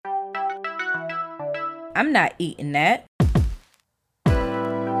I'm not eating that. I'm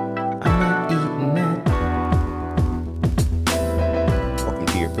not eating that. Welcome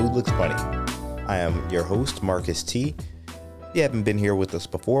to Your Food Looks Funny. I am your host, Marcus T. If you haven't been here with us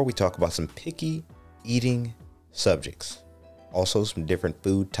before, we talk about some picky eating subjects. Also, some different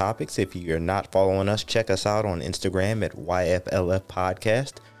food topics. If you're not following us, check us out on Instagram at YFLF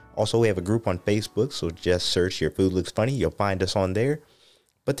Podcast. Also, we have a group on Facebook, so just search Your Food Looks Funny. You'll find us on there.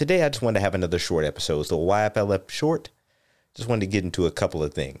 But today, I just wanted to have another short episode. So YFLF short, just wanted to get into a couple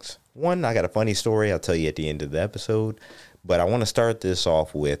of things. One, I got a funny story I'll tell you at the end of the episode. But I want to start this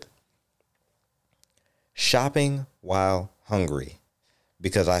off with shopping while hungry,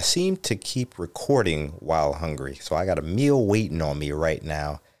 because I seem to keep recording while hungry. So I got a meal waiting on me right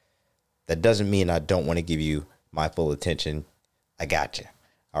now. That doesn't mean I don't want to give you my full attention. I got you.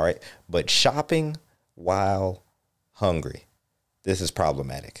 All right. But shopping while hungry. This is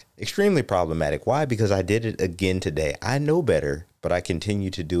problematic. Extremely problematic. Why? Because I did it again today. I know better, but I continue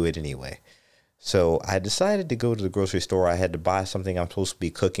to do it anyway. So I decided to go to the grocery store. I had to buy something I'm supposed to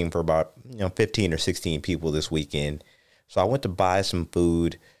be cooking for about 15 or 16 people this weekend. So I went to buy some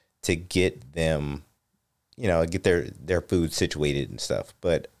food to get them, get their food situated and stuff.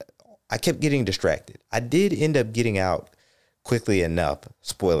 But I kept getting distracted. I did end up getting out quickly enough,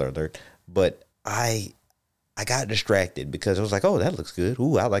 spoiler alert, but I got distracted because I was like, oh, that looks good.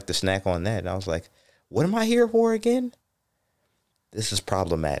 Ooh, I like to snack on that. And I was like, what am I here for again? This is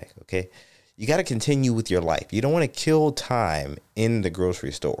problematic, okay? You got to continue with your life. You don't want to kill time in the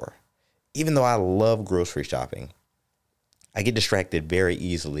grocery store. Even though I love grocery shopping, I get distracted very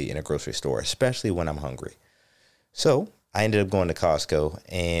easily in a grocery store, especially when I'm hungry. So I ended up going to Costco,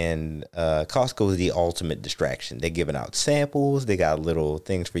 and Costco is the ultimate distraction. They're giving out samples. They got little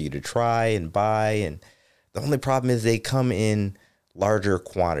things for you to try and buy. And the only problem is they come in larger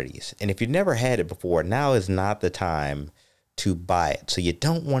quantities. And if you've never had it before, now is not the time to buy it. So you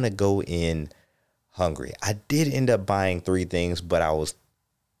don't want to go in hungry. I did end up buying 3 things, but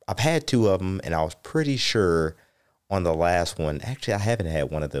I've had 2 of them, and I was pretty sure on the last one. Actually, I haven't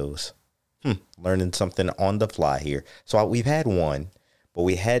had one of those. Learning something on the fly here. So we've had one, but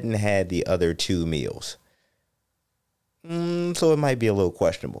we hadn't had the other 2 meals. So it might be a little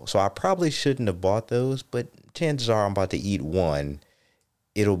questionable. So I probably shouldn't have bought those, but chances are I'm about to eat one.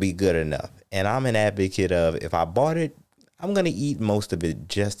 It'll be good enough. And I'm an advocate of, if I bought it, I'm going to eat most of it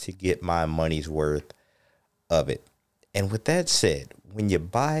just to get my money's worth of it. And with that said, when you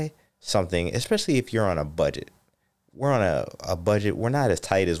buy something, especially if you're on a budget, we're on a budget. We're not as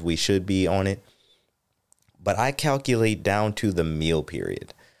tight as we should be on it, but I calculate down to the meal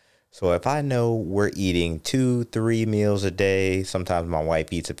period. So if I know we're eating 2-3 meals a day, sometimes my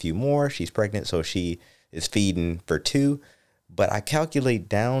wife eats a few more. She's pregnant, so she is feeding for 2. But I calculate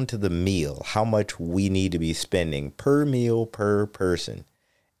down to the meal how much we need to be spending per meal per person.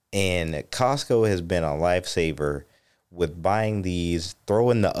 And Costco has been a lifesaver with buying these throw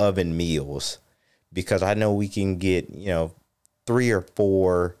in the oven meals, because I know we can get, 3 or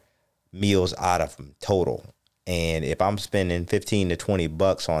 4 meals out of them total. And if I'm spending $15 to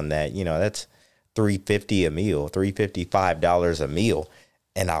 $20 on that, that's $3.50 a meal, $3.55 a meal.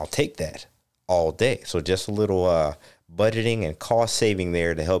 And I'll take that all day. So just a little budgeting and cost saving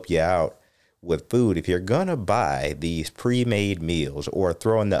there to help you out with food. If you're going to buy these pre-made meals or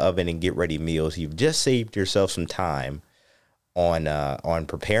throw in the oven and get ready meals, you've just saved yourself some time on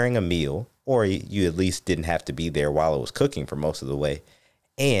preparing a meal, or you at least didn't have to be there while it was cooking for most of the way.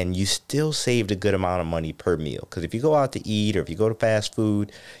 And you still saved a good amount of money per meal. Because if you go out to eat, or if you go to fast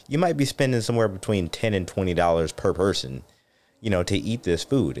food, you might be spending somewhere between $10 and $20 per person, to eat this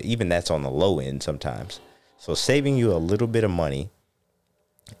food. Even that's on the low end sometimes. So saving you a little bit of money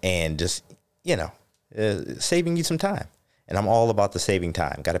and just, saving you some time. And I'm all about the saving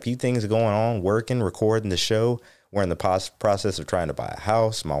time. Got a few things going on, working, recording the show. We're in the process of trying to buy a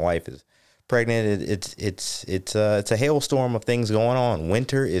house. My wife is pregnant. It's a hailstorm of things going on.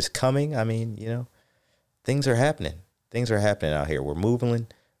 Winter is coming. I mean, things are happening. Things are happening out here. We're moving.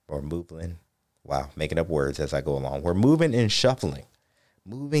 Wow, making up words as I go along. We're moving and shuffling,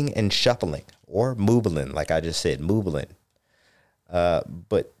 or moobling, like I just said, moobling.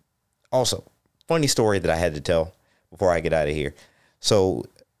 But also, funny story that I had to tell before I get out of here. So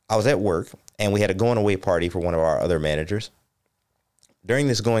I was at work, and we had a going away party for one of our other managers. During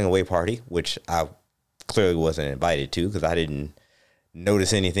this going away party, which I clearly wasn't invited to because I didn't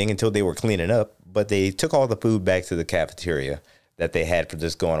notice anything until they were cleaning up, but they took all the food back to the cafeteria that they had for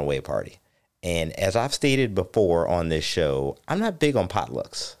this going away party. And as I've stated before on this show, I'm not big on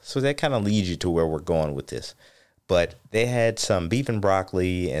potlucks. So that kind of leads you to where we're going with this. But they had some beef and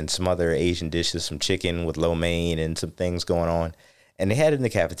broccoli and some other Asian dishes, some chicken with lo mein and some things going on. And they had it in the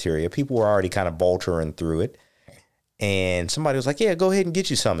cafeteria. People were already kind of baltering through it. And somebody was like, yeah, go ahead and get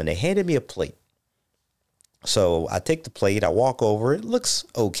you some. And they handed me a plate. So I take the plate, I walk over. It looks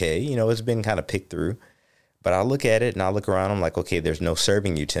okay. You know, it's been kind of picked through. But I look at it and I look around. I'm like, okay, there's no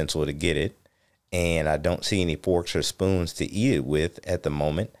serving utensil to get it. And I don't see any forks or spoons to eat it with at the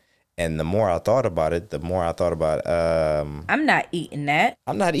moment. And the more I thought about it, I'm not eating that.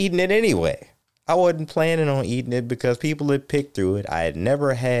 I'm not eating it anyway. I wasn't planning on eating it because people had picked through it. I had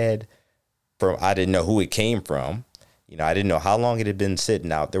never had I didn't know who it came from. You know, I didn't know how long it had been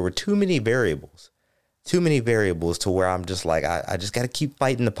sitting out. There were too many variables to where I'm just like, I just got to keep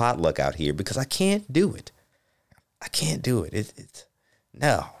fighting the potluck out here because I can't do it. I can't do it. It's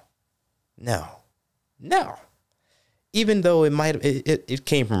no. Even though it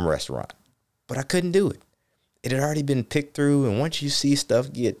came from a restaurant, but I couldn't do it. It had already been picked through. And once you see stuff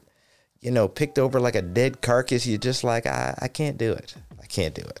get, picked over like a dead carcass, you're just like, I can't do it. I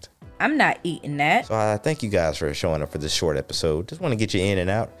can't do it. I'm not eating that. So I thank you guys for showing up for this short episode. Just want to get you in and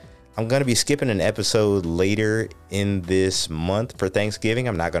out. I'm going to be skipping an episode later in this month for Thanksgiving.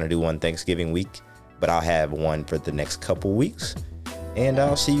 I'm not going to do one Thanksgiving week, but I'll have one for the next couple weeks. And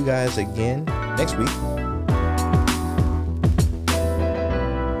I'll see you guys again next week.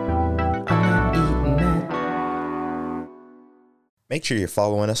 Make sure you're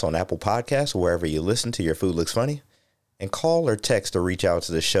following us on Apple Podcasts or wherever you listen to Your Food Looks Funny. And call or text or reach out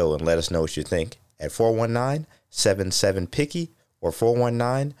to the show and let us know what you think at 419-77-PICKY or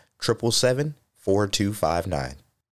 419-777-4259.